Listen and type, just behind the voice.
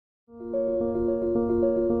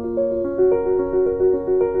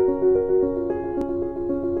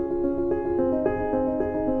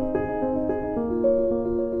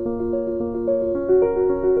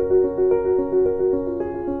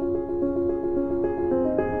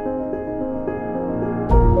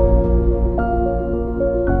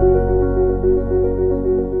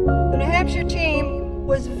Team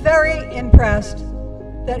was very impressed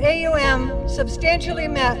that AUM substantially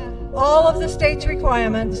met all of the state's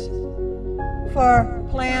requirements for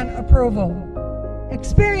plan approval.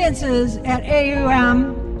 Experiences at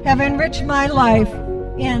AUM have enriched my life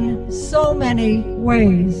in so many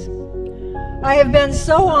ways. I have been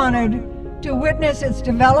so honored to witness its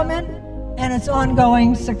development and its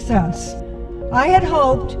ongoing success. I had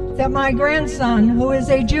hoped that my grandson, who is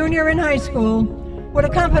a junior in high school, would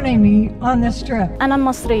accompany me on this trip. أنا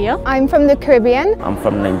مصرية. I'm from the Caribbean. I'm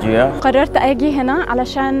from Nigeria. قررت أجي هنا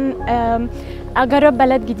علشان أجرب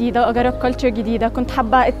بلد جديدة وأجرب culture جديدة. كنت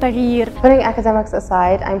حابة التغيير. Putting academics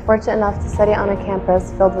aside, I'm fortunate enough to study on a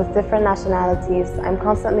campus filled with different nationalities. I'm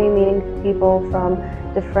constantly meeting people from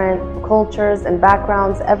different cultures and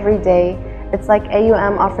backgrounds every day. It's like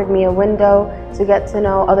AUM offered me a window to get to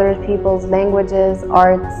know other people's languages,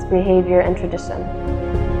 arts, behavior, and tradition.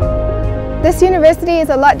 This university is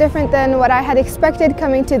a lot different than what I had expected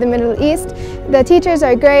coming to the Middle East. The teachers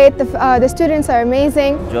are great, the students are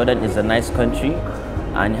amazing. Jordan is a nice country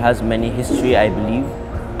and has many history, I believe,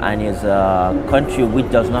 and is a country which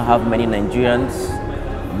does not have many Nigerians,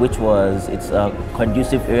 it's a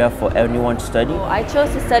conducive area for anyone to study. I chose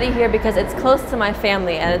to study here because it's close to my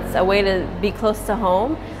family and it's a way to be close to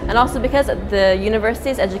home, and also because the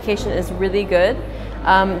university's education is really good.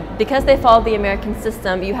 Because they follow the American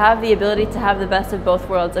system, you have the ability to have the best of both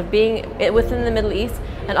worlds, of being within the Middle East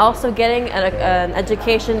and also getting an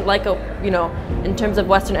education like in terms of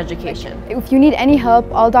Western education. If you need any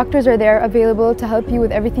help, all doctors are there available to help you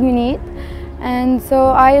with everything you need. And so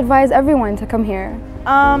I advise everyone to come here.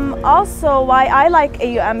 Also, why I like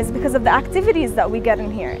AUM is because of the activities that we get in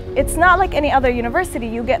here. It's not like any other university.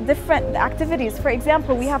 You get different activities. For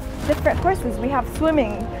example, we have different courses. We have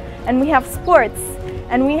swimming and we have sports.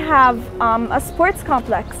 And we have a sports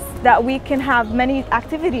complex that we can have many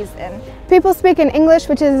activities in. People speak in English,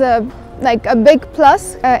 which is a big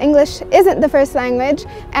plus. English isn't the first language,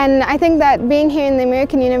 and I think that being here in the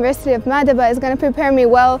American University of Madaba is going to prepare me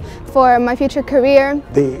well for my future career.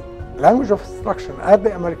 The language of instruction at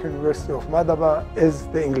the American University of Madaba is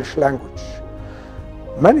the English language.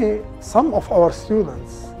 Some of our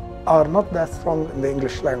students are not that strong in the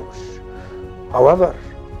English language. However,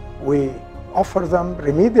 we offer them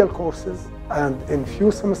remedial courses, and in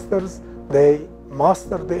few semesters they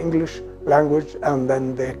master the English language, and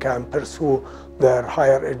then they can pursue their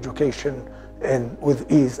higher education with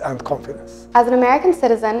ease and confidence. As an American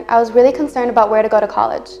citizen, I was really concerned about where to go to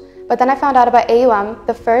college. But then I found out about AUM,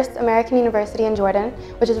 the first American university in Jordan,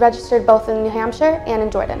 which is registered both in New Hampshire and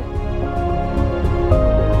in Jordan.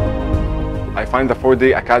 I find the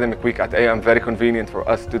 4-day academic week at AUM very convenient for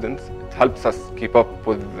us students. It helps us keep up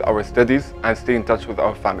with our studies and stay in touch with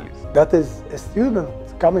our families. That is, a student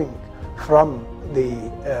coming from the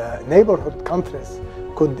neighborhood countries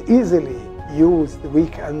could easily use the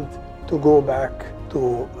weekend to go back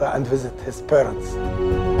and visit his parents.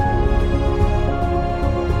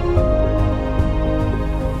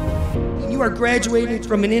 You are graduating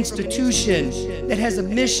from an institution that has a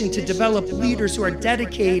mission to develop leaders who are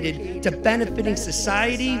dedicated to benefiting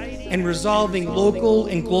society and resolving local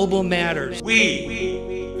and global matters.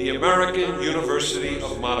 We, the American University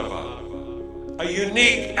of Madaba, a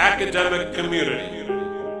unique academic community.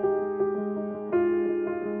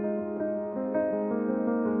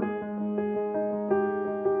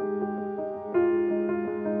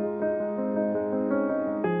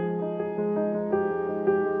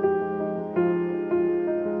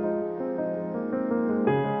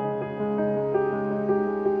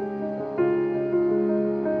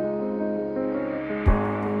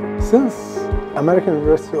 Since American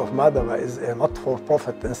University of Madaba is a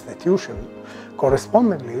not-for-profit institution,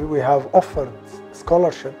 correspondingly we have offered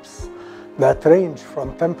scholarships that range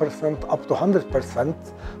from 10% up to 100%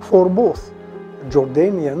 for both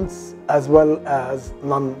Jordanians as well as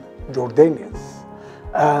non-Jordanians.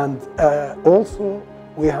 And also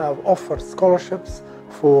we have offered scholarships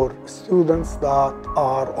for students that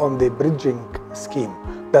are on the bridging scheme.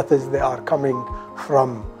 That is, they are coming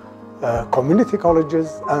from community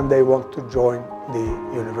colleges and they want to join the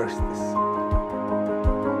universities.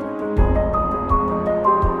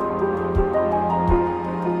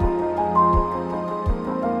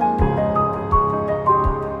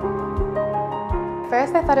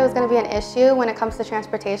 first I thought it was going to be an issue when it comes to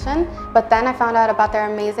transportation, but then I found out about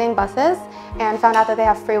their amazing buses and found out that they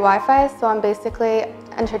have free Wi-Fi, so I'm basically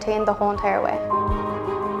entertained the whole entire way.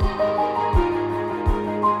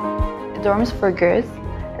 Dorms for girls.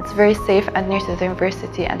 It's very safe and near to the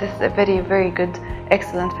university, and this is a very good,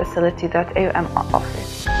 excellent facility that AUM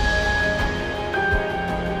offers.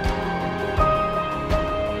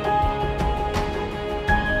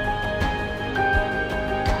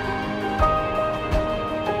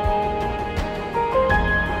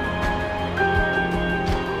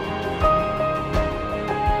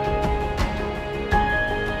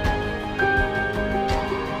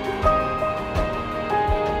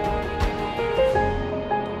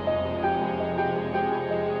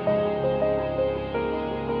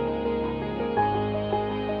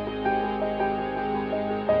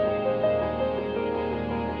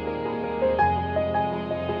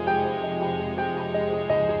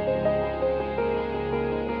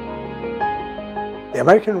 The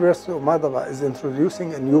American University of Madaba is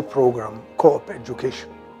introducing a new program, Co-op Education.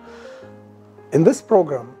 In this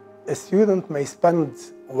program, a student may spend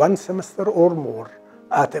 1 semester or more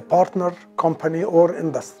at a partner company or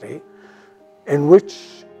industry in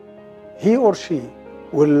which he or she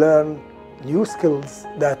will learn new skills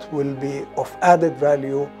that will be of added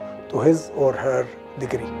value to his or her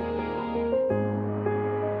degree.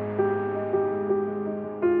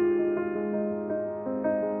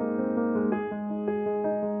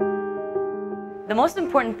 The most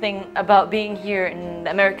important thing about being here in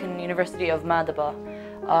the American University of Madaba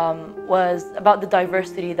was about the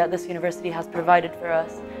diversity that this university has provided for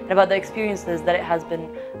us and about the experiences that it has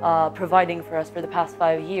been providing for us for the past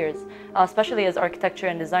 5 years. Especially as architecture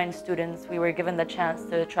and design students, we were given the chance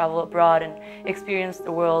to travel abroad and experience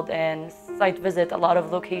the world and site visit a lot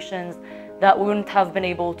of locations that we wouldn't have been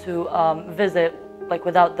able to visit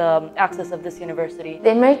without the access of this university.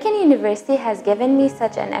 The American University has given me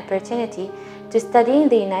such an opportunity to study in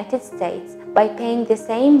the United States by paying the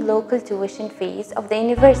same local tuition fees of the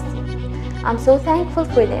university. I'm so thankful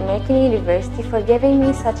for the American University for giving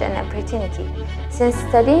me such an opportunity, since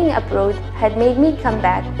studying abroad had made me come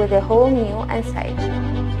back with a whole new insight.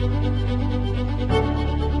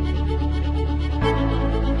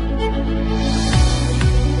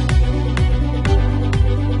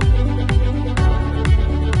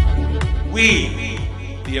 We,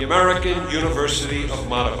 the American University of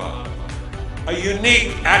Madaba, a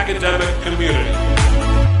unique academic community.